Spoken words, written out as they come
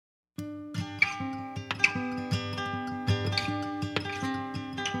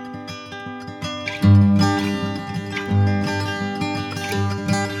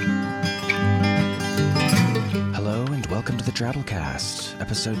Drabblecast,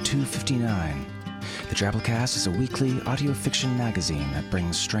 episode 259. The Drabblecast is a weekly audio fiction magazine that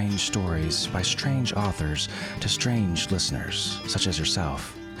brings strange stories by strange authors to strange listeners, such as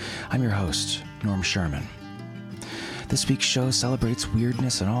yourself. I'm your host, Norm Sherman. This week's show celebrates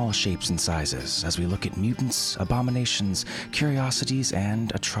weirdness in all shapes and sizes as we look at mutants, abominations, curiosities,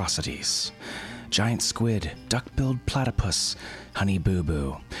 and atrocities. Giant squid, duck-billed platypus, honey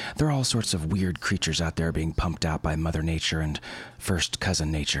boo-boo. There are all sorts of weird creatures out there being pumped out by Mother Nature and first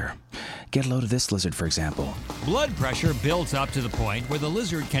cousin Nature. Get a load of this lizard, for example. Blood pressure builds up to the point where the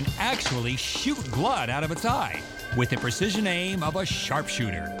lizard can actually shoot blood out of its eye with the precision aim of a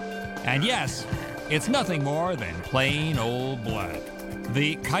sharpshooter. And yes, it's nothing more than plain old blood.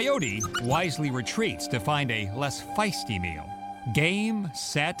 The coyote wisely retreats to find a less feisty meal. Game,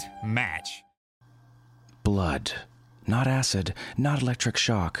 set, match. Blood. Not acid, not electric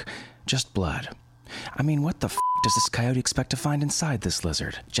shock, just blood. I mean, what the does this coyote expect to find inside this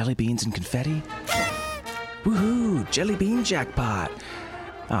lizard? Jelly beans and confetti? Woohoo! Jelly bean jackpot!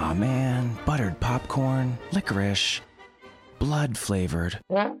 Aw man, buttered popcorn, licorice, blood flavored.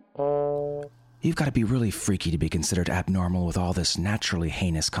 You've got to be really freaky to be considered abnormal with all this naturally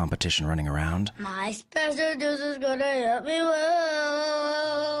heinous competition running around. My special juice is gonna help me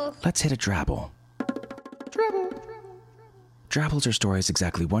well. Let's hit a drabble. Drabbles are stories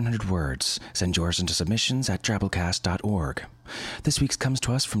exactly 100 words. Send yours into submissions at drabblecast.org. This week's comes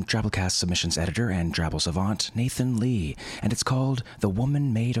to us from Drabblecast submissions editor and Drabble savant Nathan Lee, and it's called The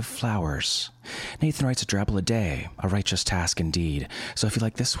Woman Made of Flowers. Nathan writes a drabble a day, a righteous task indeed. So if you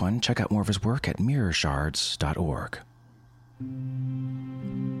like this one, check out more of his work at mirrorshards.org.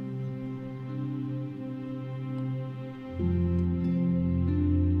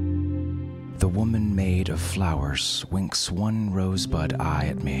 The woman made of flowers winks one rosebud eye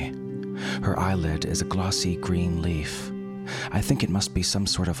at me. Her eyelid is a glossy green leaf. I think it must be some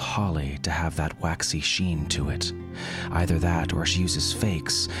sort of holly to have that waxy sheen to it. Either that or she uses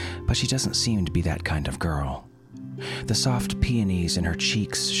fakes, but she doesn't seem to be that kind of girl. The soft peonies in her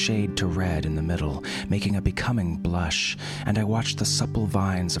cheeks shade to red in the middle, making a becoming blush, and I watch the supple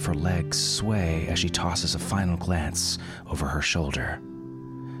vines of her legs sway as she tosses a final glance over her shoulder.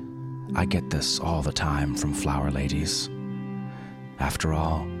 I get this all the time from flower ladies. After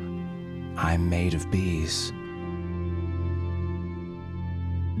all, I'm made of bees.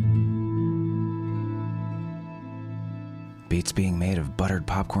 Beats being made of buttered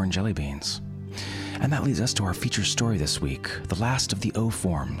popcorn jelly beans. And that leads us to our feature story this week, The Last of the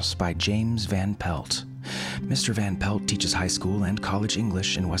O-Forms by James Van Pelt. Mr. Van Pelt teaches high school and college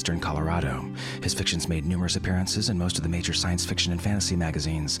English in western Colorado. His fiction's made numerous appearances in most of the major science fiction and fantasy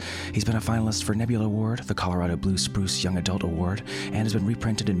magazines. He's been a finalist for Nebula Award, the Colorado Blue Spruce Young Adult Award, and has been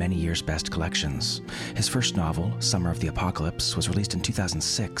reprinted in many years' best collections. His first novel, Summer of the Apocalypse, was released in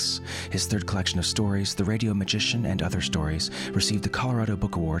 2006. His third collection of stories, The Radio Magician and Other Stories, received the Colorado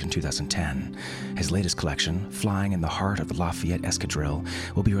Book Award in 2010. His latest collection, Flying in the Heart of the Lafayette Escadrille,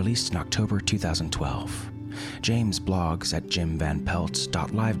 will be released in October 2012. James blogs at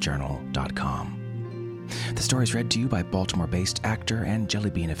jimvanpelt.livejournal.com. The story is read to you by Baltimore-based actor and jelly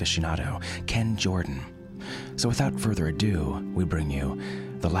bean aficionado Ken Jordan. So without further ado, we bring you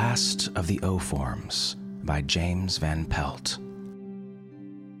The Last of the O-Forms by James Van Pelt.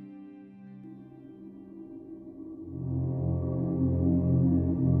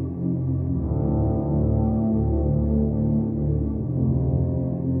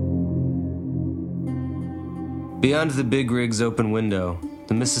 Beyond the big rig's open window,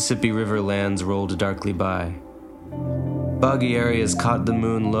 the Mississippi River lands rolled darkly by. Boggy areas caught the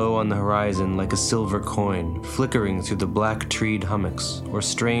moon low on the horizon like a silver coin, flickering through the black-treed hummocks, or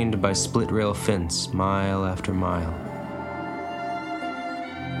strained by split-rail fence mile after mile.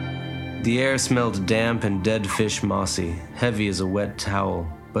 The air smelled damp and dead fish mossy, heavy as a wet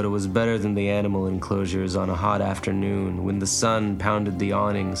towel, but it was better than the animal enclosures on a hot afternoon when the sun pounded the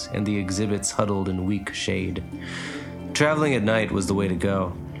awnings and the exhibits huddled in weak shade. Traveling at night was the way to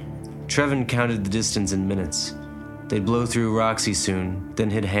go. Trevin counted the distance in minutes. They'd blow through Roxy soon, then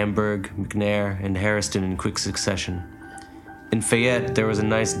hit Hamburg, McNair, and Harriston in quick succession. In Fayette, there was a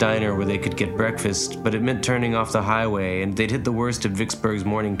nice diner where they could get breakfast, but it meant turning off the highway, and they'd hit the worst of Vicksburg's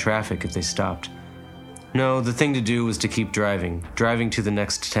morning traffic if they stopped. No, the thing to do was to keep driving to the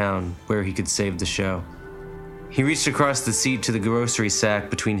next town, where he could save the show. He reached across the seat to the grocery sack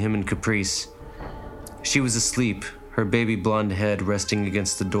between him and Caprice. She was asleep, her baby blonde head resting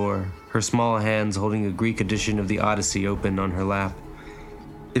against the door, her small hands holding a Greek edition of the Odyssey open on her lap.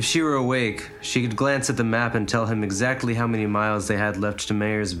 If she were awake, she could glance at the map and tell him exactly how many miles they had left to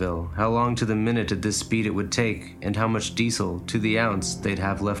Mayersville, how long to the minute at this speed it would take, and how much diesel, to the ounce, they'd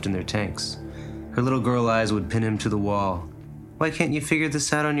have left in their tanks. Her little girl eyes would pin him to the wall. "Why can't you figure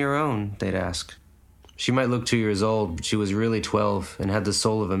this out on your own?" they'd ask. She might look 2 years old, but she was really 12 and had the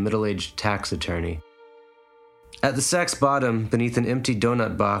soul of a middle-aged tax attorney. At the sack's bottom, beneath an empty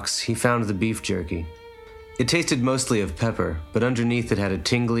donut box, he found the beef jerky. It tasted mostly of pepper, but underneath it had a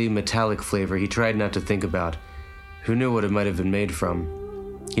tingly, metallic flavor he tried not to think about. Who knew what it might have been made from?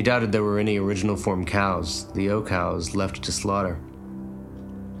 He doubted there were any original form cows, the O cows, left to slaughter.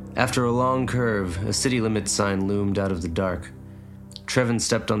 After a long curve, a city limits sign loomed out of the dark. Trevin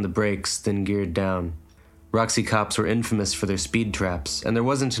stepped on the brakes, then geared down. Roxy cops were infamous for their speed traps, and there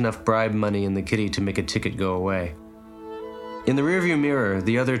wasn't enough bribe money in the kitty to make a ticket go away. In the rearview mirror,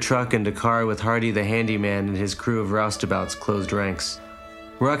 the other truck and a car with Hardy the handyman and his crew of roustabouts closed ranks.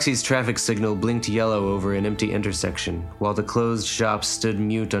 Roxy's traffic signal blinked yellow over an empty intersection, while the closed shops stood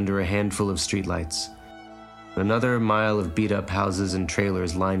mute under a handful of streetlights. Another mile of beat-up houses and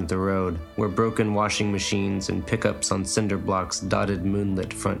trailers lined the road, where broken washing machines and pickups on cinder blocks dotted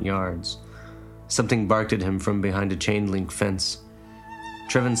moonlit front yards. Something barked at him from behind a chain-link fence.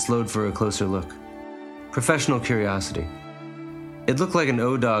 Trevin slowed for a closer look. Professional curiosity. It looked like an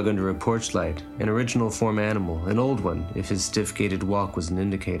O-dog under a porch light, an original form animal, an old one, if his stiff-gaited walk was an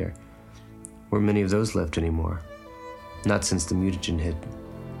indicator. Were many of those left anymore? Not since the mutagen hit.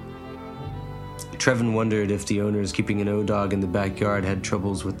 Trevin wondered if the owners keeping an O-dog in the backyard had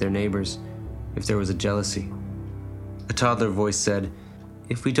troubles with their neighbors, if there was a jealousy. A toddler voice said,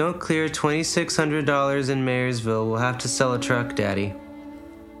 "If we don't clear $2,600 in Mayersville, we'll have to sell a truck, Daddy."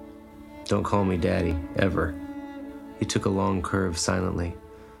 "Don't call me Daddy, ever." He took a long curve silently.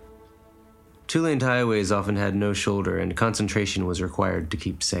 Two-laned highways often had no shoulder, and concentration was required to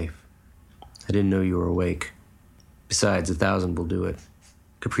keep safe. "I didn't know you were awake. Besides, 1,000 will do it."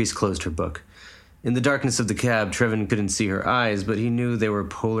 Caprice closed her book. In the darkness of the cab, Trevin couldn't see her eyes, but he knew they were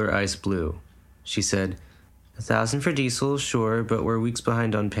polar ice blue. She said, 1,000 for diesel, sure, but we're weeks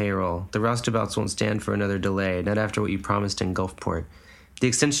behind on payroll. The roustabouts won't stand for another delay, not after what you promised in Gulfport. The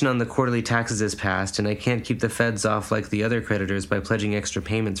extension on the quarterly taxes has passed, and I can't keep the feds off like the other creditors by pledging extra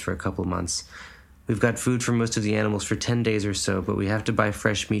payments for a couple months. We've got food for most of the animals for 10 days or so, but we have to buy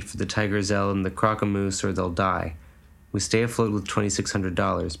fresh meat for the tigerzell and the crocamoose or they'll die. We stay afloat with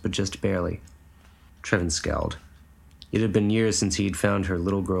 $2,600, but just barely. Trevin scowled. It had been years since he'd found her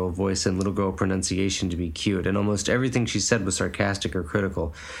little girl voice and little girl pronunciation to be cute, and almost everything she said was sarcastic or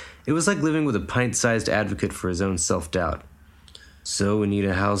critical. It was like living with a pint-sized advocate for his own self-doubt. "So we need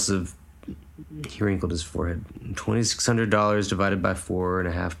a house of..." He wrinkled his forehead. $2,600 divided by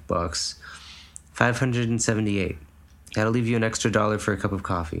 $4.50. $578. Gotta leave you an extra $1 for a cup of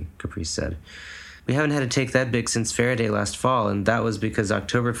coffee, Caprice said. "We haven't had to take that big since Faraday last fall, and that was because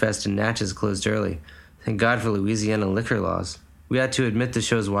Oktoberfest in Natchez closed early. Thank God for Louisiana liquor laws. We had to admit the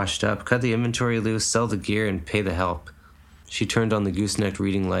show's washed up, cut the inventory loose, sell the gear, and pay the help." She turned on the goosenecked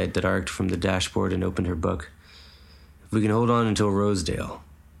reading light that arced from the dashboard and opened her book. "If we can hold on until Rosedale."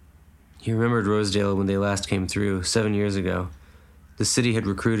 He remembered Rosedale when they last came through, 7 years ago. The city had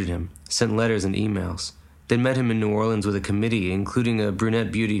recruited him, sent letters and emails. They'd met him in New Orleans with a committee, including a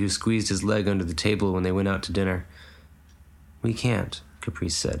brunette beauty who squeezed his leg under the table when they went out to dinner. "We can't,"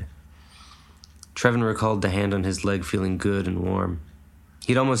 Caprice said. Trevin recalled the hand on his leg feeling good and warm.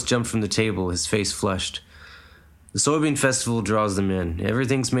 He'd almost jumped from the table, his face flushed. "The soybean festival draws them in.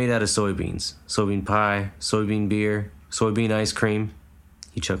 Everything's made out of soybeans. Soybean pie, soybean beer, soybean ice cream."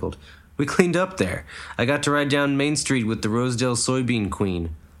 He chuckled. "We cleaned up there. I got to ride down Main Street with the Rosedale soybean queen."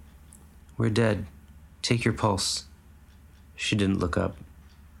 "We're dead. Take your pulse." She didn't look up.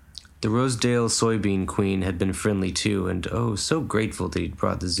 The Rosedale soybean queen had been friendly too, and oh, so grateful that he'd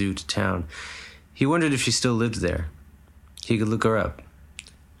brought the zoo to town. He wondered if she still lived there. He could look her up.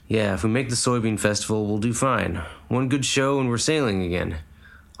 "Yeah, if we make the soybean festival, we'll do fine. One good show and we're sailing again.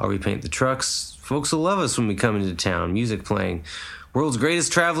 I'll repaint the trucks. Folks will love us when we come into town, music playing. World's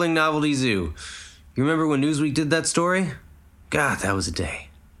greatest traveling novelty zoo. You remember when Newsweek did that story? God, that was a day."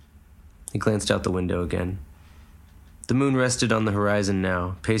 He glanced out the window again. The moon rested on the horizon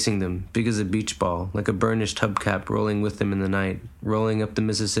now, pacing them, big as a beach ball, like a burnished hubcap rolling with them in the night, rolling up the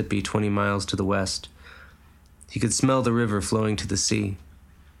Mississippi 20 miles to the west. He could smell the river flowing to the sea.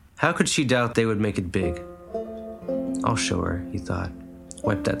 How could she doubt they would make it big? "I'll show her," he thought.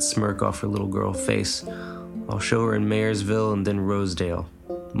 Wipe that smirk off her little girl face. "I'll show her in Mayersville and then Rosedale.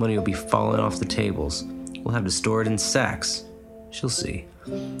 Money will be falling off the tables. We'll have to store it in sacks. She'll see."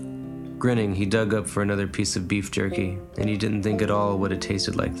 Grinning, he dug up for another piece of beef jerky, and he didn't think at all what it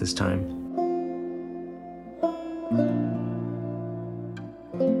tasted like this time.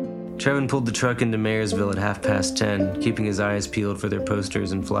 Trevin pulled the truck into Mayersville at 10:30, keeping his eyes peeled for their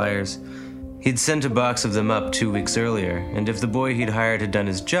posters and flyers. He'd sent a box of them up 2 weeks earlier, and if the boy he'd hired had done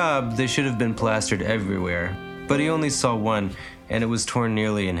his job, they should have been plastered everywhere. But he only saw one, and it was torn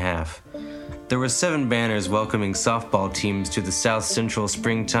nearly in half. There were 7 banners welcoming softball teams to the South Central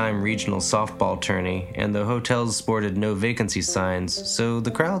Springtime Regional Softball Tourney, and the hotels sported no vacancy signs, so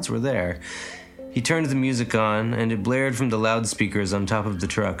the crowds were there. He turned the music on, and it blared from the loudspeakers on top of the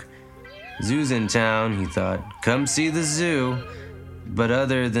truck. Zoo's in town, he thought. Come see the zoo. But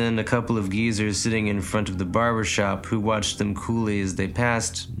other than a couple of geezers sitting in front of the barber shop who watched them coolly as they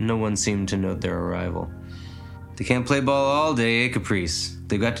passed, no one seemed to note their arrival. They can't play ball all day, Caprice?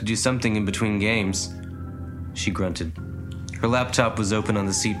 They've got to do something in between games. She grunted. Her laptop was open on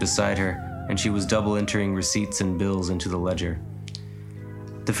the seat beside her, and she was double entering receipts and bills into the ledger.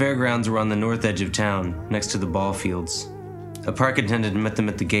 The fairgrounds were on the north edge of town, next to the ball fields. A park attendant met them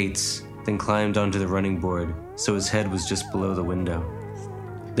at the gates, then climbed onto the running board, so his head was just below the window.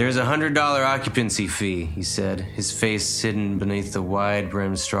 There's a $100 occupancy fee, he said, his face hidden beneath the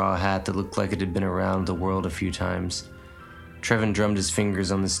wide-brimmed straw hat that looked like it had been around the world a few times. Trevin drummed his fingers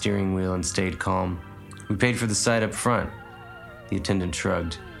on the steering wheel and stayed calm. We paid for the side up front. The attendant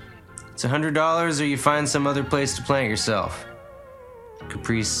shrugged. It's $100 or you find some other place to plant yourself.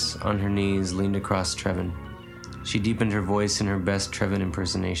 Caprice, on her knees, leaned across Trevin. She deepened her voice in her best Trevin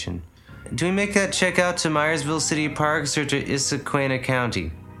impersonation. Do we make that check out to Myersville City Parks or to Issaquena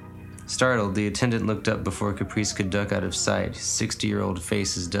County? Startled, the attendant looked up before Caprice could duck out of sight, his 60-year-old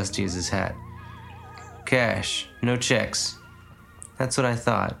face as dusty as his hat. Cash, no checks. That's what I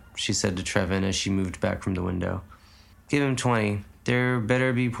thought, she said to Trevin as she moved back from the window. Give him 20. There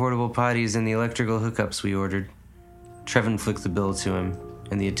better be portable potties in the electrical hookups we ordered. Trevin flicked the bill to him,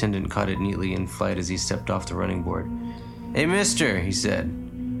 and the attendant caught it neatly in flight as he stepped off the running board. Hey, mister, he said.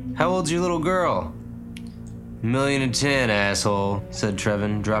 How old's your little girl? $1,010,000, asshole, said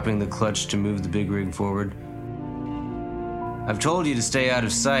Trevin, dropping the clutch to move the big rig forward. I've told you to stay out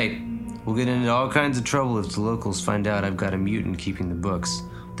of sight. We'll get into all kinds of trouble if the locals find out I've got a mutant keeping the books.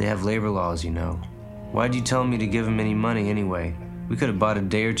 They have labor laws, you know. Why'd you tell me to give him any money anyway? We could have bought a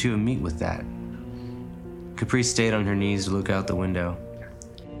day or two of meat with that. Caprice stayed on her knees to look out the window.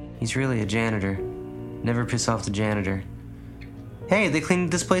 He's really a janitor. Never piss off the janitor. Hey, they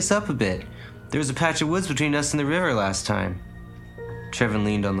cleaned this place up a bit. There was a patch of woods between us and the river last time. Trevin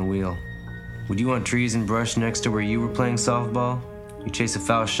leaned on the wheel. Would you want trees and brush next to where you were playing softball? You chase a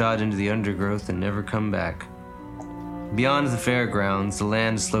foul shot into the undergrowth and never come back. Beyond the fairgrounds, the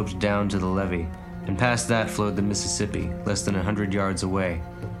land sloped down to the levee, and past that flowed the Mississippi, less than 100 yards away,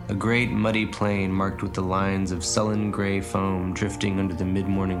 a great muddy plain marked with the lines of sullen gray foam drifting under the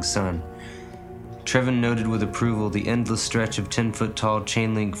mid-morning sun. Trevin noted with approval the endless stretch of 10-foot-tall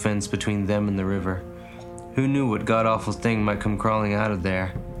chain-link fence between them and the river. Who knew what god-awful thing might come crawling out of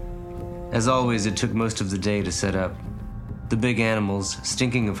there? As always, it took most of the day to set up. The big animals,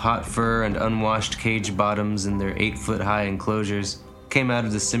 stinking of hot fur and unwashed cage bottoms in their 8-foot-high enclosures, came out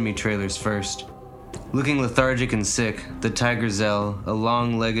of the semi-trailers first. Looking lethargic and sick, the tiger gazelle, a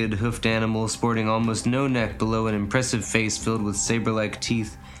long-legged, hoofed animal sporting almost no neck below an impressive face filled with saber-like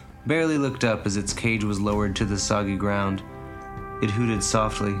teeth, barely looked up as its cage was lowered to the soggy ground. It hooted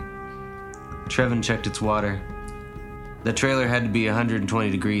softly. Trevin checked its water. The trailer had to be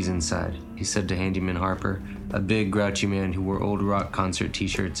 120 degrees inside, he said to Handyman Harper, a big, grouchy man who wore old rock concert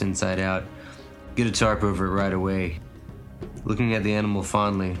t-shirts inside out. Get a tarp over it right away. Looking at the animal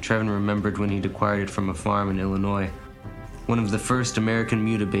fondly, Trevin remembered when he'd acquired it from a farm in Illinois. One of the first American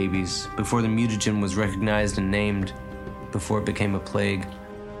mutababies, before the mutagen was recognized and named, before it became a plague.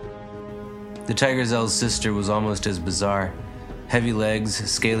 The tiger gazelle's sister was almost as bizarre. Heavy legs,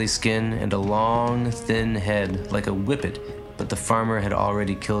 scaly skin, and a long, thin head, like a whippet, but the farmer had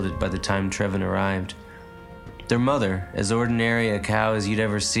already killed it by the time Trevin arrived. Their mother, as ordinary a cow as you'd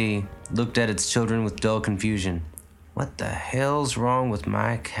ever see, looked at its children with dull confusion. What the hell's wrong with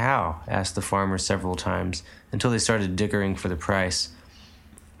my cow? Asked the farmer several times, until they started dickering for the price.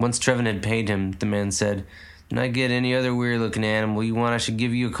 Once Trevin had paid him, the man said, "When I get any other weird-looking animal you want I should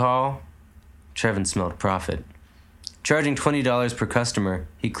give you a call?" Trevin smelled profit. Charging $20 per customer,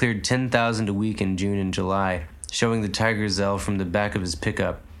 he cleared $10,000 a week in June and July, showing the tiger gazelle from the back of his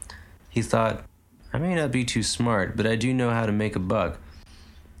pickup. He thought, I may not be too smart, but I do know how to make a buck.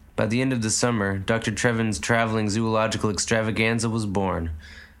 By the end of the summer, Dr. Trevin's traveling zoological extravaganza was born.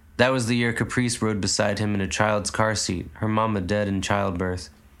 That was the year Caprice rode beside him in a child's car seat, her mama dead in childbirth.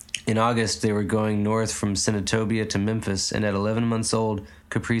 In August, they were going north from Senatobia to Memphis, and at 11 months old,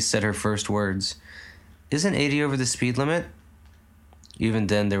 Caprice said her first words. "Isn't 80 over the speed limit?" Even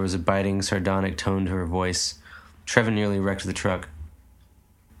then, there was a biting, sardonic tone to her voice. Trevin nearly wrecked the truck.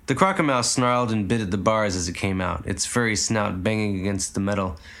 The crocodile snarled and bit at the bars as it came out, its furry snout banging against the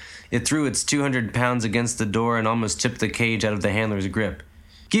metal. It threw its 200 pounds against the door and almost tipped the cage out of the handler's grip.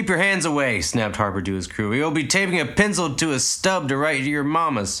 "Keep your hands away," snapped Harper to his crew. "You'll be taping a pencil to a stub to write to your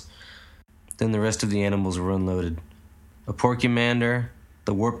mamas." Then the rest of the animals were unloaded. A porcumander,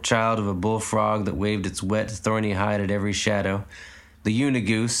 the warped child of a bullfrog that waved its wet, thorny hide at every shadow, the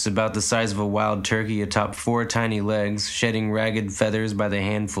unigoose, about the size of a wild turkey atop 4 tiny legs, shedding ragged feathers by the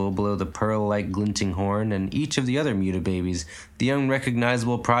handful below the pearl-like glinting horn, and each of the other mutababies, the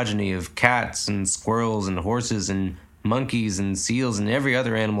unrecognizable progeny of cats and squirrels and horses and monkeys and seals and every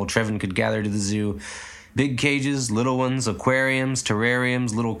other animal Trevin could gather to the zoo. Big cages, little ones, aquariums,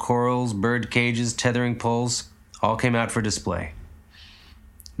 terrariums, little corals, bird cages, tethering poles, all came out for display.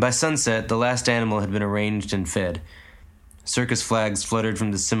 By sunset, the last animal had been arranged and fed. Circus flags fluttered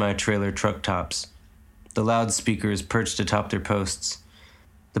from the semi-trailer truck tops. The loudspeakers perched atop their posts.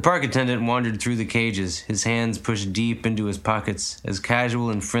 The park attendant wandered through the cages, his hands pushed deep into his pockets, as casual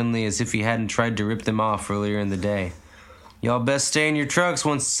and friendly as if he hadn't tried to rip them off earlier in the day. "Y'all best stay in your trucks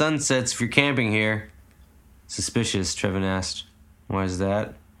once the sun sets if you're camping here." "Suspicious," Trevin asked. "Why's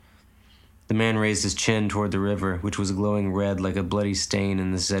that?" The man raised his chin toward the river, which was glowing red like a bloody stain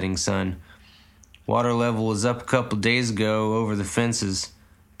in the setting sun. "Water level was up a couple days ago over the fences.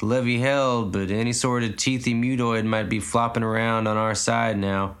 The levee held, but any sort of teethy mutoid might be flopping around on our side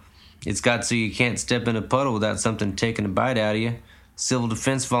now. It's got so you can't step in a puddle without something taking a bite out of you. Civil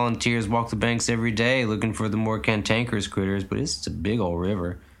defense volunteers walk the banks every day looking for the more cantankerous critters, but it's a big old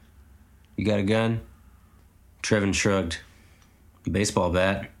river. You got a gun?" Trevin shrugged. "Baseball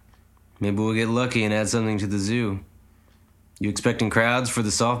bat. Maybe we'll get lucky and add something to the zoo. You expecting crowds for the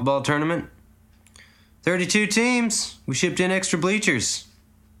softball tournament?" 32 teams. We shipped in extra bleachers."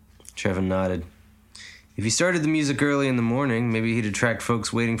 Trevin nodded. If he started the music early in the morning, maybe he'd attract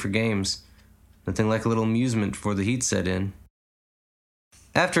folks waiting for games. Nothing like a little amusement before the heat set in.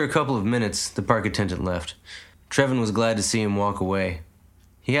 After a couple of minutes, the park attendant left. Trevin was glad to see him walk away.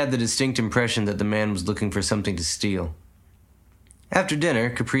 He had the distinct impression that the man was looking for something to steal. After dinner,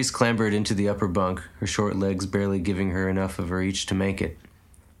 Caprice clambered into the upper bunk, her short legs barely giving her enough of her each to make it.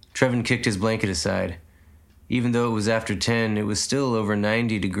 Trevin kicked his blanket aside. Even though it was after 10, it was still over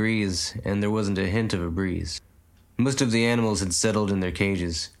 90 degrees, and there wasn't a hint of a breeze. Most of the animals had settled in their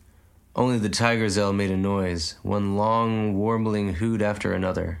cages. Only the tiger gazelle made a noise, one long, warbling hoot after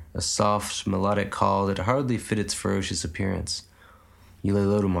another, a soft, melodic call that hardly fit its ferocious appearance. "You lay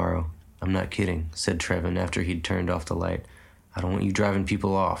low tomorrow. I'm not kidding," said Trevin after he'd turned off the light. "I don't want you driving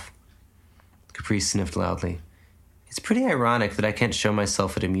people off." Caprice sniffed loudly. "It's pretty ironic that I can't show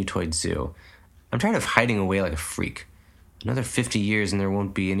myself at a mutoid zoo. I'm tired of hiding away like a freak. Another 50 years and there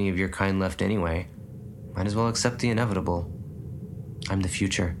won't be any of your kind left anyway. Might as well accept the inevitable. I'm the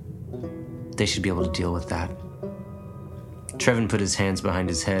future. They should be able to deal with that." Trevin put his hands behind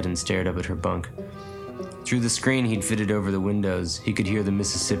his head and stared up at her bunk. Through the screen he'd fitted over the windows, he could hear the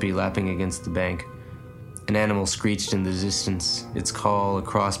Mississippi lapping against the bank. An animal screeched in the distance, its call a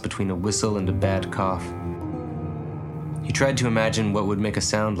cross between a whistle and a bad cough. He tried to imagine what would make a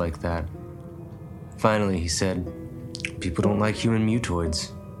sound like that. Finally, he said, "People don't like human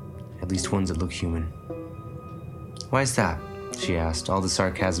mutoids. At least ones that look human." "Why's that?" she asked, all the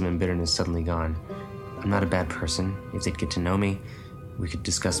sarcasm and bitterness suddenly gone. "I'm not a bad person. If they'd get to know me, we could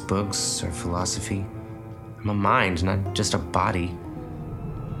discuss books or philosophy. I'm a mind, not just a body."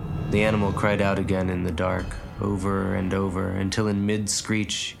 The animal cried out again in the dark, over and over, until in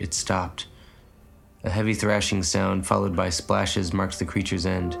mid-screech it stopped. A heavy thrashing sound followed by splashes marked the creature's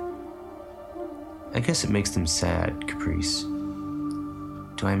end. "I guess it makes them sad, Caprice."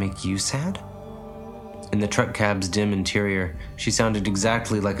 "Do I make you sad?" In the truck cab's dim interior, she sounded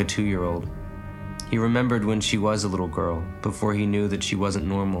exactly like a 2-year-old. He remembered when she was a little girl, before he knew that she wasn't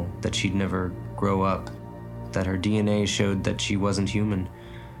normal, that she'd never grow up, that her DNA showed that she wasn't human.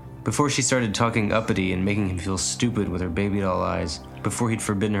 Before she started talking uppity and making him feel stupid with her baby doll eyes, before he'd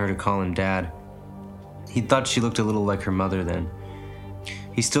forbidden her to call him Dad. He'd thought she looked a little like her mother then.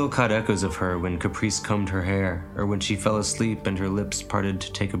 He still caught echoes of her when Caprice combed her hair, or when she fell asleep and her lips parted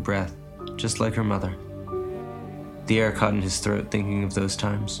to take a breath, just like her mother. The air caught in his throat thinking of those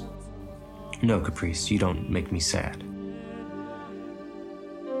times. "No, Caprice, you don't make me sad."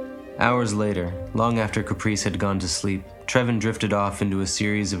 Hours later, long after Caprice had gone to sleep, Trevin drifted off into a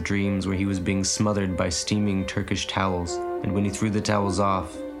series of dreams where he was being smothered by steaming Turkish towels, and when he threw the towels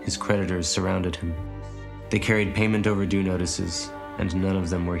off, His creditors surrounded him. They carried payment overdue notices, and none of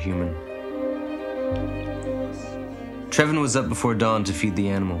them were human. Trevin was up before dawn to feed the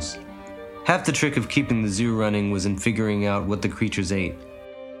animals. Half the trick of keeping the zoo running was in figuring out what the creatures ate.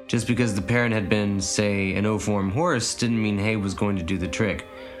 Just because the parent had been, say, an O-form horse didn't mean hay was going to do the trick.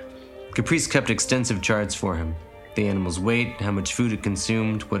 Caprice kept extensive charts for him. The animal's weight, how much food it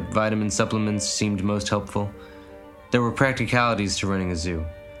consumed, what vitamin supplements seemed most helpful. There were practicalities to running a zoo.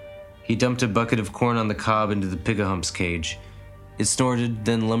 He dumped a bucket of corn on the cob into the pig-a-hump's cage. It snorted,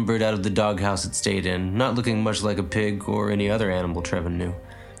 then lumbered out of the doghouse it stayed in, not looking much like a pig or any other animal Trevin knew.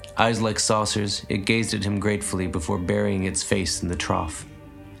 Eyes like saucers, it gazed at him gratefully before burying its face in the trough.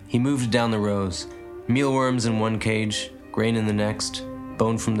 He moved down the rows. Mealworms in one cage, grain in the next,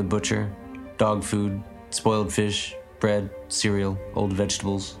 bone from the butcher, dog food, spoiled fish, bread, cereal, old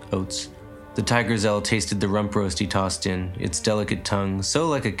vegetables, oats. The tigerzel tasted the rump roast he tossed in, its delicate tongue, so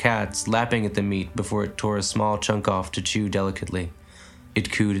like a cat's, lapping at the meat before it tore a small chunk off to chew delicately.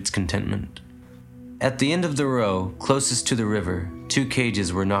 It cooed its contentment. At the end of the row, closest to the river, 2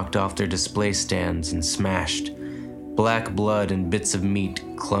 cages were knocked off their display stands and smashed. Black blood and bits of meat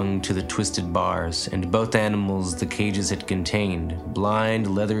clung to the twisted bars, and both animals the cages had contained,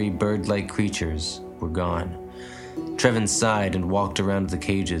 blind, leathery bird-like creatures, were gone. Trevin sighed and walked around the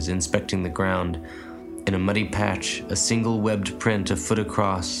cages, inspecting the ground. In a muddy patch, a single webbed print a foot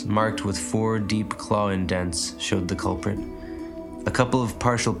across, marked with 4 deep claw indents, showed the culprit. A couple of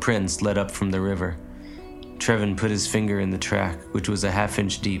partial prints led up from the river. Trevin put his finger in the track, which was a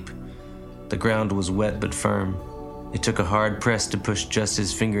half-inch deep. The ground was wet but firm. It took a hard press to push just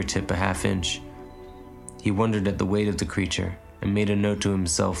his fingertip a half-inch. He wondered at the weight of the creature, and made a note to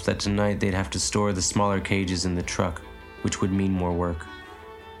himself that tonight they'd have to store the smaller cages in the truck, which would mean more work.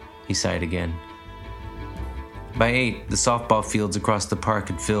 He sighed again. By 8, the softball fields across the park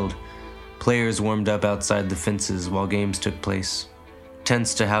had filled. Players warmed up outside the fences while games took place.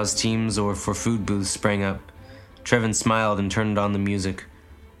 Tents to house teams or for food booths sprang up. Trevin smiled and turned on the music.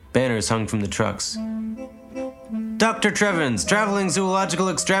 Banners hung from the trucks. Dr. Trevin's Traveling Zoological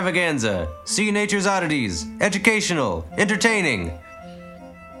Extravaganza. See nature's oddities. Educational. Entertaining.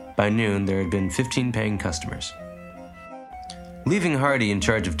 By noon, there had been 15 paying customers. Leaving Hardy in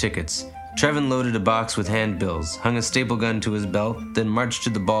charge of tickets, Trevin loaded a box with handbills, hung a staple gun to his belt, then marched to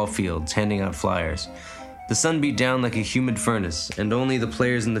the ball fields, handing out flyers. The sun beat down like a humid furnace, and only the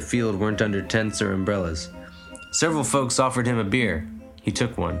players in the field weren't under tents or umbrellas. Several folks offered him a beer. He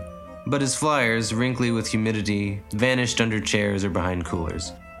took one. But his flyers, wrinkly with humidity, vanished under chairs or behind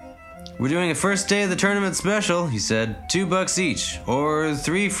coolers. We're doing a first day of the tournament special, he said. $2 each, or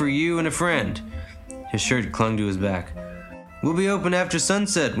 3 for you and a friend. His shirt clung to his back. We'll be open after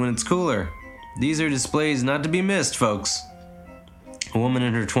sunset when it's cooler. These are displays not to be missed, folks. A woman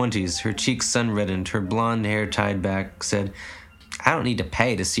in her 20s, her cheeks sun-reddened, her blonde hair tied back, said, I don't need to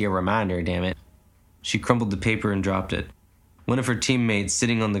pay to see a reminder, damn it. She crumpled the paper and dropped it. One of her teammates,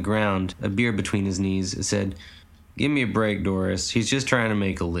 sitting on the ground, a beer between his knees, said, Give me a break, Doris. He's just trying to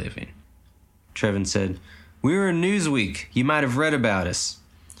make a living. Trevin said, We were in Newsweek. You might have read about us.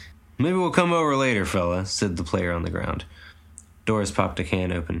 Maybe we'll come over later, fella, said the player on the ground. Doris popped a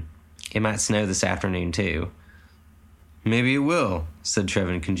can open. It might snow this afternoon, too. Maybe it will, said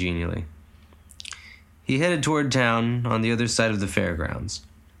Trevin congenially. He headed toward town on the other side of the fairgrounds.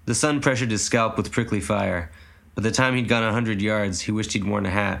 The sun pressured his scalp with prickly fire. By the time he'd gone 100 yards, he wished he'd worn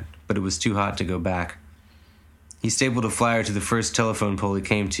a hat, but it was too hot to go back. He stapled a flyer to the first telephone pole he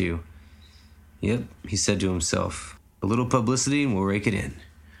came to. Yep, he said to himself. A little publicity and we'll rake it in.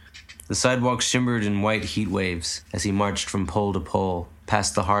 The sidewalk shimmered in white heat waves as he marched from pole to pole,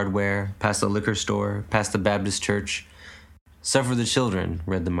 past the hardware, past the liquor store, past the Baptist church. Suffer the children,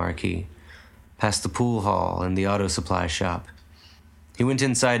 read the marquee. Past the pool hall and the auto supply shop. He went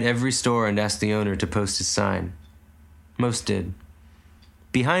inside every store and asked the owner to post his sign. Most did.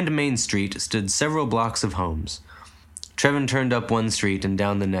 Behind Main Street stood several blocks of homes. Trevin turned up one street and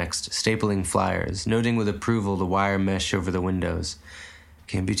down the next, stapling flyers, noting with approval the wire mesh over the windows.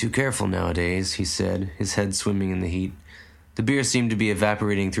 Can't be too careful nowadays, he said, his head swimming in the heat. The beer seemed to be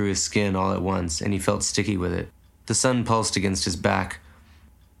evaporating through his skin all at once, and he felt sticky with it. The sun pulsed against his back.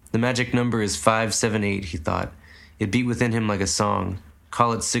 The magic number is 578, he thought. It beat within him like a song.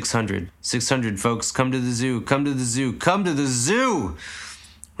 Call it 600. 600 folks, come to the zoo, come to the zoo, come to the zoo!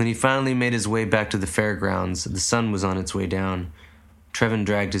 When he finally made his way back to the fairgrounds, the sun was on its way down. Trevin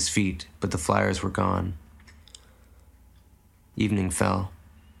dragged his feet, but the flyers were gone. Evening fell.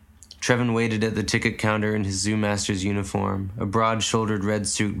 Trevin waited at the ticket counter in his zoo master's uniform, a broad-shouldered red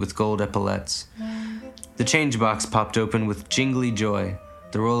suit with gold epaulettes. The change box popped open with jingly joy.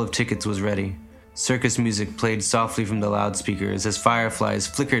 The roll of tickets was ready. Circus music played softly from the loudspeakers as fireflies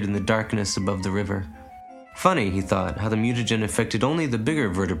flickered in the darkness above the river. Funny, he thought, how the mutagen affected only the bigger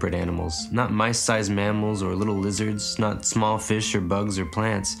vertebrate animals, not mice-sized mammals or little lizards, not small fish or bugs or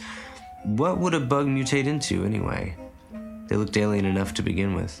plants. What would a bug mutate into, anyway? They looked alien enough to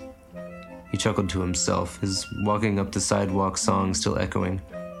begin with. He chuckled to himself, his walking up the sidewalk song still echoing.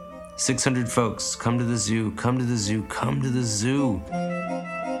 600 folks, come to the zoo, come to the zoo, come to the zoo.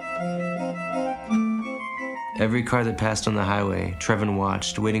 Every car that passed on the highway, Trevin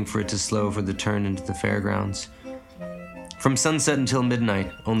watched, waiting for it to slow for the turn into the fairgrounds. From sunset until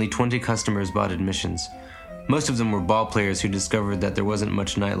midnight, only 20 customers bought admissions. Most of them were ball players who discovered that there wasn't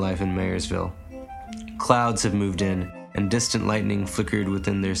much nightlife in Mayersville. Clouds have moved in, and distant lightning flickered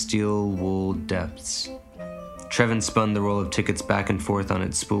within their steel-wool depths. Trevin spun the roll of tickets back and forth on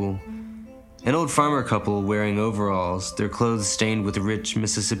its spool. An old farmer couple wearing overalls, their clothes stained with rich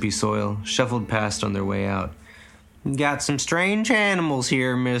Mississippi soil, shuffled past on their way out. "Got some strange animals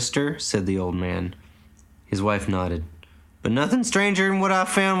here, mister," said the old man. His wife nodded. "But nothing stranger than what I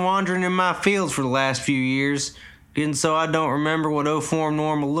found wandering in my fields for the last few years, getting so I don't remember what O-form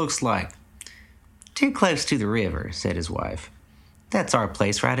normal looks like." "Too close to the river," said his wife. "That's our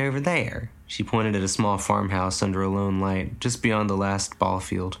place right over there." She pointed at a small farmhouse under a lone light, just beyond the last ball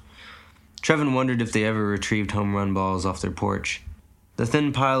field. Trevin wondered if they ever retrieved home run balls off their porch. The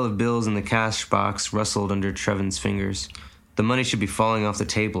thin pile of bills in the cash box rustled under Trevin's fingers. The money should be falling off the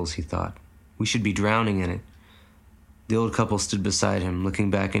tables, he thought. We should be drowning in it. The old couple stood beside him,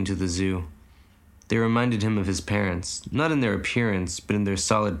 looking back into the zoo. They reminded him of his parents, not in their appearance, but in their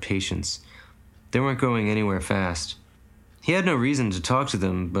solid patience. They weren't going anywhere fast. He had no reason to talk to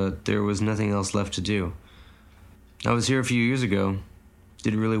them, but there was nothing else left to do. "I was here a few years ago.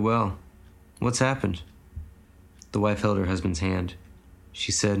 Did really well. What's happened?" The wife held her husband's hand.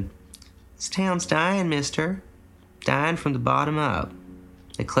 She said, "This town's dying, mister. Dying from the bottom up.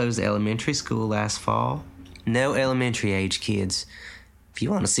 They closed the elementary school last fall. No elementary age kids. If you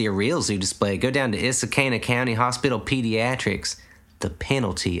want to see a real zoo display, go down to Issaquah County Hospital Pediatrics. The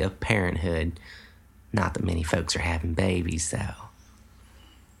penalty of parenthood. Not that many folks are having babies, though."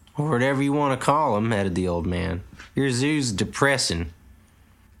 "Or whatever you want to call them," added the old man. "Your zoo's depressing."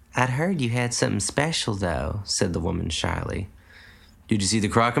 "I'd heard you had something special, though," said the woman shyly. "Did you see the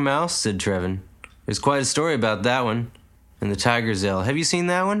crocodile?" said Trevin. "There's quite a story about that one. And the tiger gazelle. Have you seen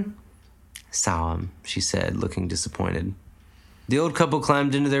that one?" "Saw him," she said, looking disappointed. The old couple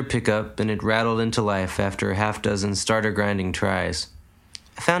climbed into their pickup, and it rattled into life after a half-dozen starter-grinding tries.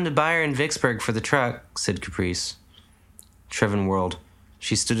 "I found a buyer in Vicksburg for the truck," said Caprice. Trevin whirled.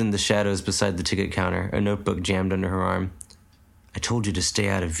 She stood in the shadows beside the ticket counter, a notebook jammed under her arm. "I told you to stay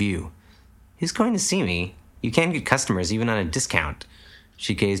out of view." "Who's going to see me? You can't get customers even on a discount."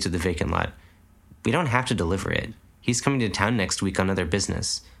 She gazed at the vacant lot. "We don't have to deliver it. He's coming to town next week on other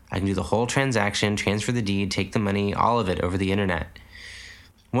business. I can do the whole transaction, transfer the deed, take the money, all of it over the internet."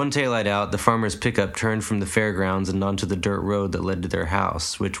 One taillight out, the farmer's pickup turned from the fairgrounds and onto the dirt road that led to their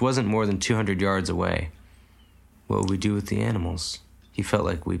house, which wasn't more than 200 yards away. What would we do with the animals? He felt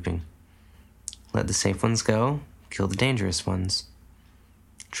like weeping. "Let the safe ones go, kill the dangerous ones."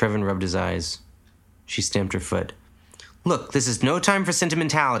 Trevin rubbed his eyes. She stamped her foot. "Look, this is no time for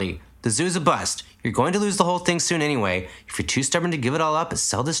sentimentality. The zoo's a bust. You're going to lose the whole thing soon anyway. If you're too stubborn to give it all up,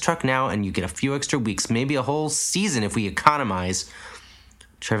 sell this truck now and you get a few extra weeks, maybe a whole season if we economize."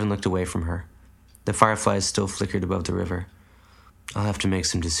 Trevin looked away from her. The fireflies still flickered above the river. "I'll have to make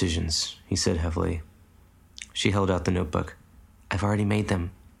some decisions," he said heavily. She held out the notebook. "I've already made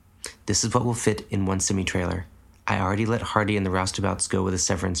them. This is what will fit in one semi-trailer. I already let Hardy and the roustabouts go with a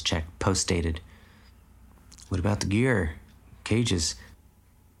severance check, post-dated." "What about the gear? Cages?"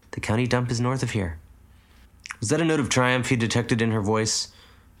 "The county dump is north of here." Was that a note of triumph he detected in her voice?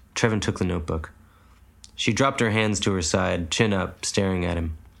 Trevin took the notebook. She dropped her hands to her side, chin up, staring at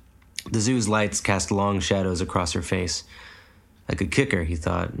him. The zoo's lights cast long shadows across her face. I could kick her, he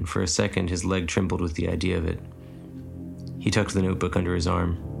thought, and for a second his leg trembled with the idea of it. He tucked the notebook under his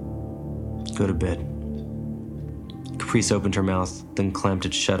arm. "Go to bed." Caprice opened her mouth, then clamped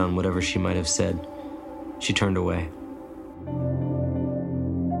it shut on whatever she might have said. She turned away.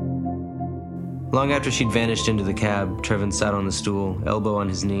 Long after she'd vanished into the cab, Trevin sat on the stool, elbow on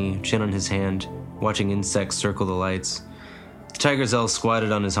his knee, chin on his hand, watching insects circle the lights. The tiger gazelle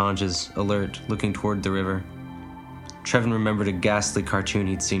squatted on his haunches, alert, looking toward the river. Trevin remembered a ghastly cartoon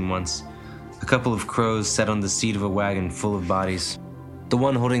he'd seen once. A couple of crows sat on the seat of a wagon full of bodies. The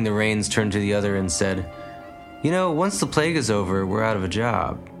one holding the reins turned to the other and said, "You know, once the plague is over, we're out of a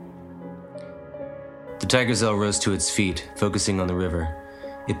job." The tiger gazelle rose to its feet, focusing on the river.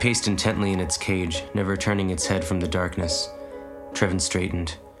 It paced intently in its cage, never turning its head from the darkness. Trevin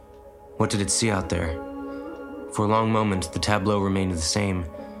straightened. What did it see out there? For a long moment, the tableau remained the same.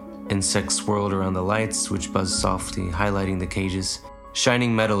 Insects swirled around the lights, which buzzed softly, highlighting the cages.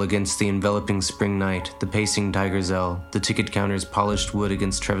 Shining metal against the enveloping spring night, the pacing tigerzell, the ticket counter's polished wood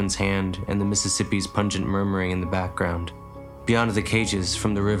against Trevin's hand, and the Mississippi's pungent murmuring in the background. Beyond the cages,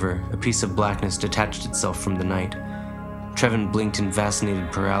 from the river, a piece of blackness detached itself from the night. Trevin blinked in fascinated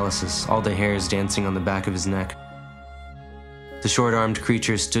paralysis, all the hairs dancing on the back of his neck. The short-armed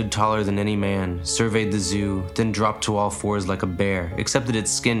creature stood taller than any man, surveyed the zoo, then dropped to all fours like a bear, except that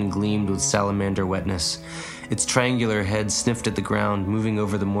its skin gleamed with salamander wetness. Its triangular head sniffed at the ground, moving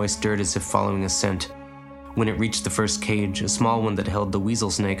over the moist dirt as if following a scent. When it reached the first cage, a small one that held the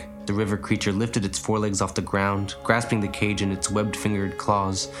weasel snake, the river creature lifted its forelegs off the ground, grasping the cage in its webbed-fingered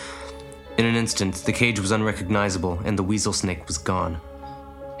claws. In an instant, the cage was unrecognizable, and the weasel snake was gone.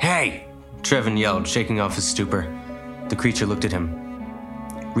 "Hey!" Trevin yelled, shaking off his stupor. The creature looked at him.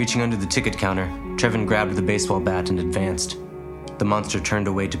 Reaching under the ticket counter, Trevin grabbed the baseball bat and advanced. The monster turned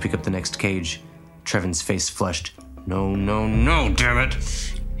away to pick up the next cage. Trevin's face flushed. No, damn it!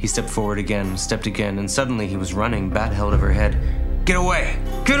 He stepped forward again, stepped again, and suddenly he was running, bat held over head. Get away!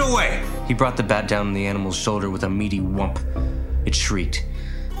 Get away! He brought the bat down on the animal's shoulder with a meaty whump. It shrieked.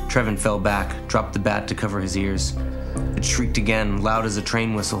 Trevin fell back, dropped the bat to cover his ears. It shrieked again, loud as a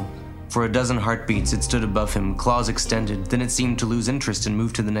train whistle. For a dozen heartbeats, it stood above him, claws extended. Then it seemed to lose interest and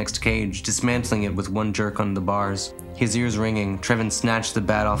move to the next cage, dismantling it with one jerk on the bars. His ears ringing, Trevin snatched the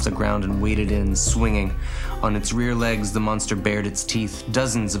bat off the ground and waded in, swinging. On its rear legs, the monster bared its teeth,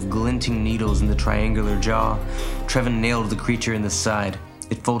 dozens of glinting needles in the triangular jaw. Trevin nailed the creature in the side.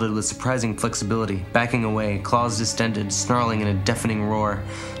 It folded with surprising flexibility, backing away, claws distended, snarling in a deafening roar.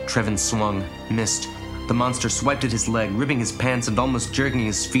 Trevin swung, missed. The monster swiped at his leg, ripping his pants and almost jerking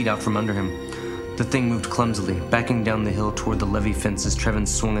his feet out from under him. The thing moved clumsily, backing down the hill toward the levee fence as Trevin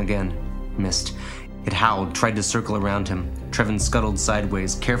swung again. Missed. It howled, tried to circle around him. Trevin scuttled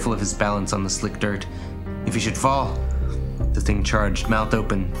sideways, careful of his balance on the slick dirt. If he should fall... The thing charged, mouth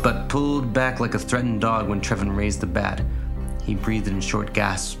open, but pulled back like a threatened dog when Trevin raised the bat. He breathed in short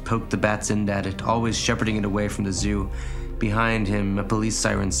gasps, poked the bat's end at it, always shepherding it away from the zoo. Behind him, a police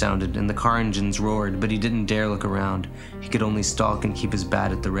siren sounded, and the car engines roared, but he didn't dare look around. He could only stalk and keep his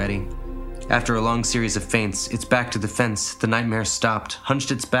bat at the ready. After a long series of feints, its back to the fence, the nightmare stopped, hunched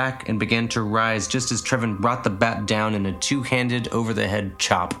its back, and began to rise just as Trevin brought the bat down in a two-handed, over-the-head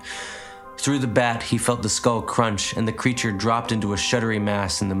chop. Through the bat, he felt the skull crunch, and the creature dropped into a shuddery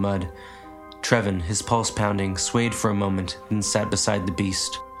mass in the mud. Trevin, his pulse pounding, swayed for a moment, then sat beside the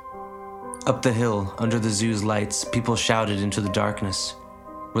beast. Up the hill, under the zoo's lights, people shouted into the darkness.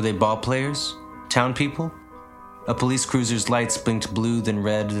 Were they ball players? Town people? A police cruiser's lights blinked blue, then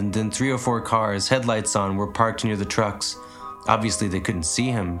red, and then 3 or 4 cars, headlights on, were parked near the trucks. Obviously they couldn't see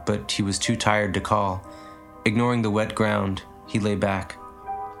him, but he was too tired to call. Ignoring the wet ground, he lay back.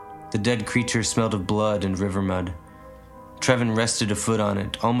 The dead creature smelled of blood and river mud. Trevin rested a foot on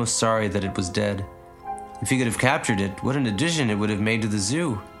it, almost sorry that it was dead. If he could have captured it, what an addition it would have made to the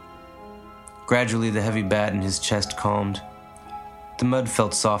zoo. Gradually, the heavy bat in his chest calmed. The mud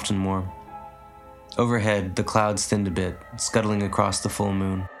felt soft and warm. Overhead, the clouds thinned a bit, scuttling across the full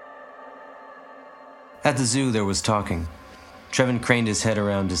moon. At the zoo, there was talking. Trevin craned his head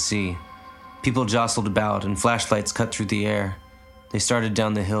around to see. People jostled about, and flashlights cut through the air. They started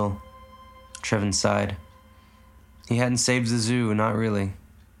down the hill. Trevin sighed. He hadn't saved the zoo, not really.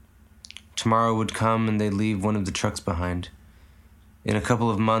 Tomorrow would come, and they'd leave one of the trucks behind. In a couple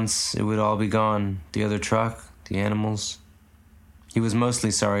of months, it would all be gone. The other truck, the animals. He was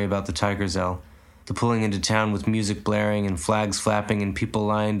mostly sorry about the tigerzell, the pulling into town with music blaring and flags flapping and people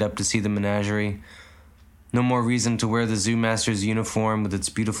lined up to see the menagerie. No more reason to wear the zoo master's uniform with its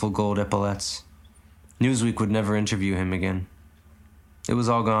beautiful gold epaulets. Newsweek would never interview him again. It was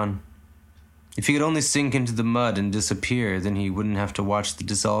all gone. If he could only sink into the mud and disappear, then he wouldn't have to watch the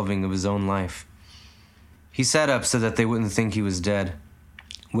dissolving of his own life. He sat up so that they wouldn't think he was dead.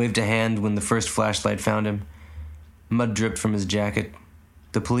 Waved a hand when the first flashlight found him. Mud dripped from his jacket.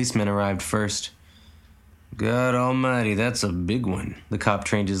 The policeman arrived first. God almighty, that's a big one. The cop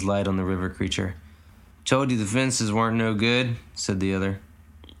trained his light on the river creature. Told you the fences weren't no good, said the other.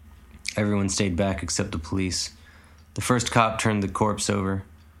 Everyone stayed back except the police. The first cop turned the corpse over.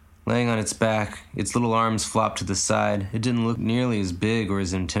 Laying on its back, its little arms flopped to the side. It didn't look nearly as big or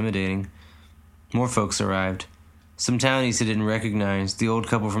as intimidating. More folks arrived. Some townies he didn't recognize, the old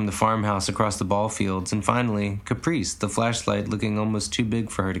couple from the farmhouse across the ball fields, and finally, Caprice, the flashlight looking almost too big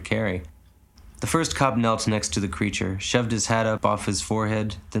for her to carry. The first cop knelt next to the creature, shoved his hat up off his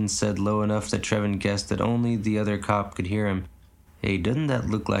forehead, then said low enough that Trevin guessed that only the other cop could hear him, "Hey, doesn't that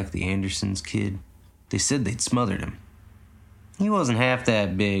look like the Andersons' kid? They said they'd smothered him." "He wasn't half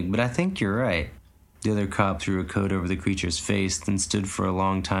that big, but I think you're right." The other cop threw a coat over the creature's face, then stood for a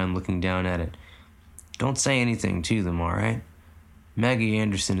long time looking down at it. "Don't say anything to them, all right? Maggie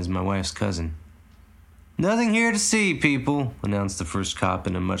Anderson is my wife's cousin." "Nothing here to see, people," announced the first cop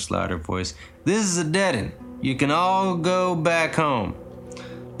in a much louder voice. "This is a dead-end. You can all go back home."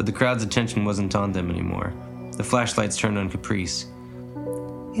 But the crowd's attention wasn't on them anymore. The flashlights turned on Caprice.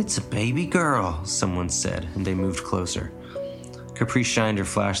 "It's a baby girl," someone said, and they moved closer. Caprice shined her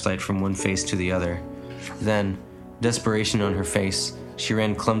flashlight from one face to the other. Then, desperation on her face, she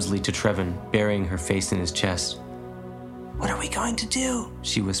ran clumsily to Trevin, burying her face in his chest. "What are we going to do?"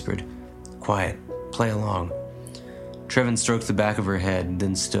 she whispered. "Quiet. Play along." Trevin stroked the back of her head,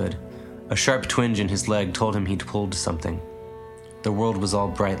 then stood. A sharp twinge in his leg told him he'd pulled something. The world was all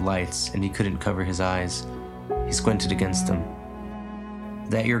bright lights, and he couldn't cover his eyes. He squinted against them.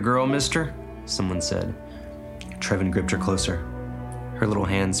 "That your girl, mister?" someone said. Trevin gripped her closer. Her little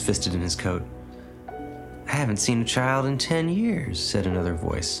hands fisted in his coat. "I haven't seen a child in 10 years, said another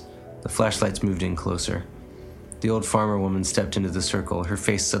voice. The flashlights moved in closer. The old farmer woman stepped into the circle, her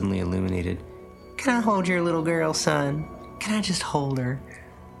face suddenly illuminated. "Can I hold your little girl, son? Can I just hold her?"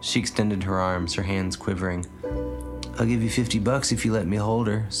 She extended her arms, her hands quivering. "I'll give you $50 if you let me hold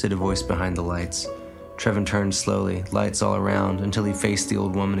her," said a voice behind the lights. Trevin turned slowly, lights all around, until he faced the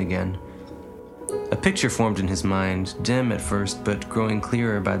old woman again. A picture formed in his mind, dim at first, but growing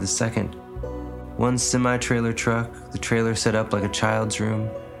clearer by the second. One semi-trailer truck, the trailer set up like a child's room.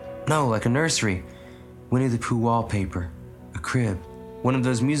 No, like a nursery. Winnie the Pooh wallpaper. A crib. One of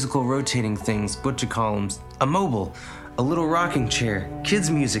those musical rotating things, what you call them, a mobile, a little rocking chair, kids'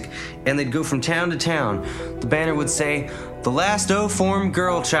 music, and they'd go from town to town. The banner would say, "The last O-form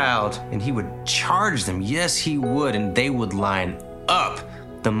girl child," and he would charge them, yes he would, and they would line up.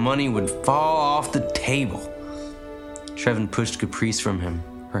 The money would fall off the table. Trevin pushed Caprice from him,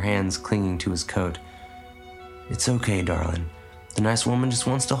 her hands clinging to his coat. "It's okay, darling. The nice woman just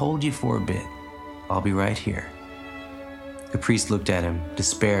wants to hold you for a bit. I'll be right here." Caprice looked at him,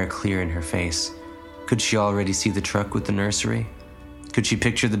 despair clear in her face. Could she already see the truck with the nursery? Could she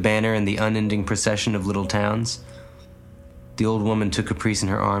picture the banner and the unending procession of little towns? The old woman took Caprice in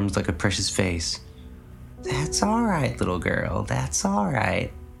her arms like a precious vase. "That's all right, little girl, that's all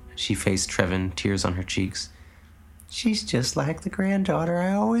right." She faced Trevin, tears on her cheeks. "She's just like the granddaughter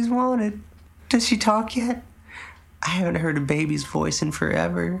I always wanted. Does she talk yet? I haven't heard a baby's voice in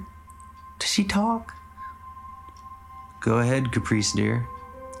forever. Does she talk?" "Go ahead, Caprice dear.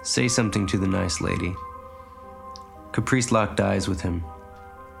 Say something to the nice lady." Caprice locked eyes with him.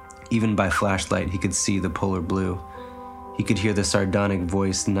 Even by flashlight, he could see the polar blue. He could hear the sardonic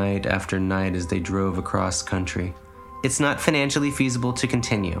voice night after night as they drove across country. "It's not financially feasible to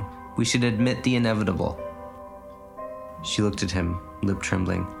continue. We should admit the inevitable." She looked at him, lip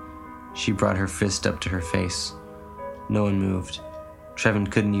trembling. She brought her fist up to her face. No one moved. Trevin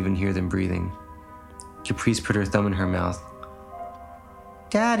couldn't even hear them breathing. Caprice put her thumb in her mouth.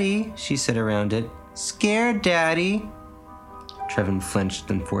 "Daddy," she said around it. "Scared, Daddy." Trevin flinched,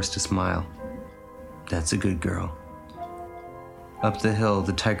 then forced a smile. "That's a good girl." Up the hill,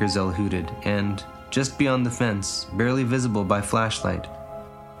 the tiger gazelle hooted, and, just beyond the fence, barely visible by flashlight,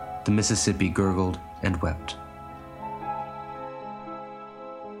 the Mississippi gurgled and wept.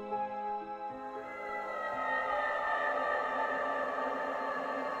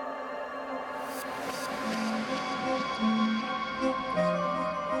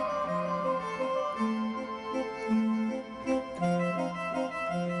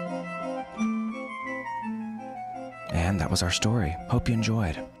 And that was our story. Hope you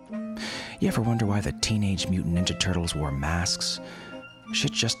enjoyed. You ever wonder why the Teenage Mutant Ninja Turtles wore masks?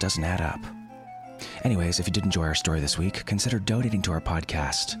 Shit just doesn't add up. Anyways, if you did enjoy our story this week, consider donating to our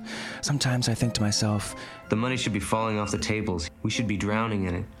podcast. Sometimes I think to myself, the money should be falling off the tables. We should be drowning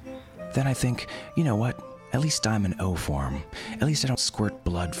in it. Then I think, you know what? At least I'm an O form. At least I don't squirt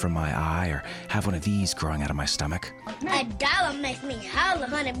blood from my eye or have one of these growing out of my stomach. $1 makes me holler,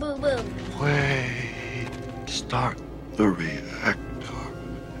 honey boo boo. Wait, start the reactor.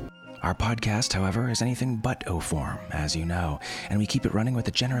 Our podcast, however, is anything but O form, as you know, and we keep it running with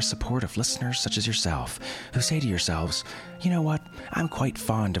the generous support of listeners such as yourself, who say to yourselves, you know what, I'm quite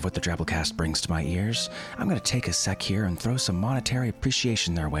fond of what the Drabblecast brings to my ears. I'm going to take a sec here and throw some monetary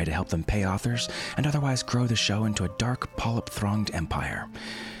appreciation their way to help them pay authors and otherwise grow the show into a dark, polyp-thronged empire.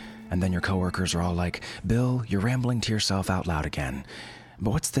 And then your coworkers are all like, Bill, you're rambling to yourself out loud again.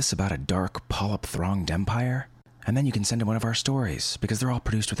 But what's this about a dark, polyp-thronged empire? And then you can send in one of our stories, because they're all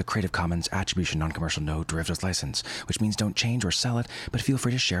produced with a Creative Commons Attribution Non-Commercial No Derivatives license, which means don't change or sell it, but feel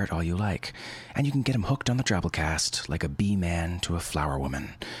free to share it all you like. And you can get them hooked on the Drabblecast, like a bee man to a flower woman.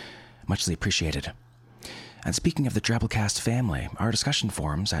 Muchly appreciated. And speaking of the Drabblecast family, our discussion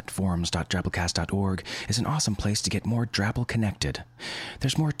forums at forums.drabblecast.org is an awesome place to get more Drabble connected.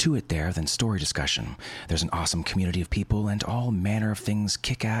 There's more to it there than story discussion. There's an awesome community of people and all manner of things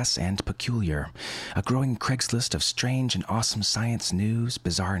kick-ass and peculiar. A growing Craigslist of strange and awesome science news,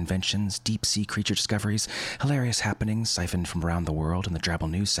 bizarre inventions, deep-sea creature discoveries, hilarious happenings siphoned from around the world in the Drabble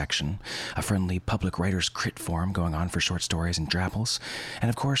news section, a friendly public writers crit forum going on for short stories and Drabbles, and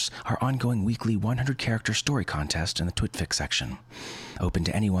of course, our ongoing weekly 100-character story contest in the Twitfic section. Open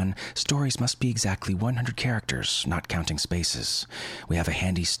to anyone, stories must be exactly 100 characters, not counting spaces. We have a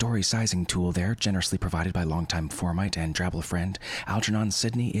handy story sizing tool there, generously provided by longtime Formite and Drabble friend Algernon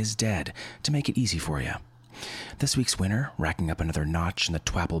Sidney is dead, to make it easy for you. This week's winner, racking up another notch in the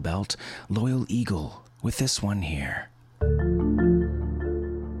Twabble belt, Loyal Eagle, with this one here.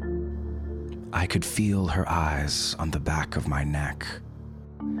 I could feel her eyes on the back of my neck.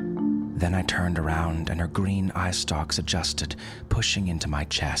 Then I turned around and her green eye stalks adjusted, pushing into my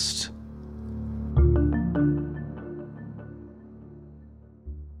chest.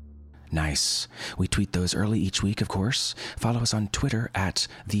 Nice. We tweet those early each week, of course. Follow us on Twitter at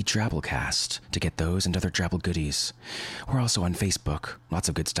the Drabblecast to get those and other Drabble goodies. We're also on Facebook. Lots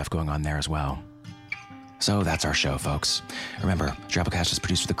of good stuff going on there as well. So that's our show, folks. Remember, Drabblecast is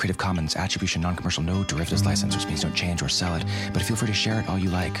produced with a Creative Commons Attribution Non-Commercial No Derivatives license, which means don't change or sell it, but feel free to share it all you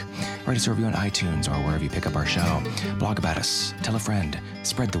like. Write us a review on iTunes or wherever you pick up our show. Blog about us. Tell a friend.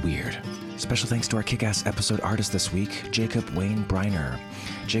 Spread the weird. Special thanks to our kick-ass episode artist this week, Jacob Wayne Briner.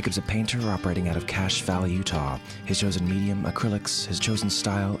 Jacob's a painter operating out of Cache Valley, Utah. His chosen medium, acrylics. His chosen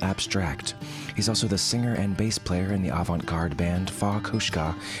style, abstract. He's also the singer and bass player in the avant-garde band Fa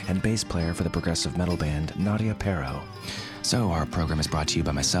Koshka and bass player for the progressive metal band Nadia Pero. So, our program is brought to you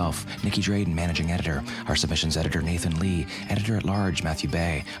by myself, Nikki Drayden, managing editor, our submissions editor, Nathan Lee, editor-at-large, Matthew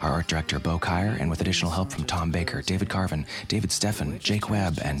Bay, our art director, Bo Kyer, and with additional help from Tom Baker, David Carvin, David Steffen, Jake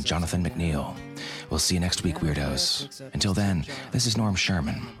Webb, and Jonathan McNeil. We'll see you next week, weirdos. Until then, this is Norm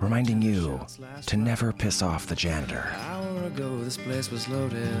Sherman, reminding you to never piss off the janitor. An hour ago, this place was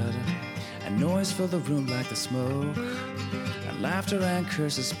loaded, and noise filled the room like the smoke. And laughter and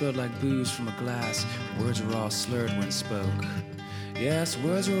curses spilled like booze from a glass. Words were all slurred when spoke. Yes,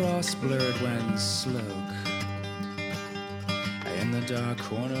 words were all blurred when sloke. In the dark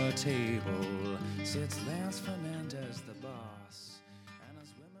corner table sits Lance Fernandez.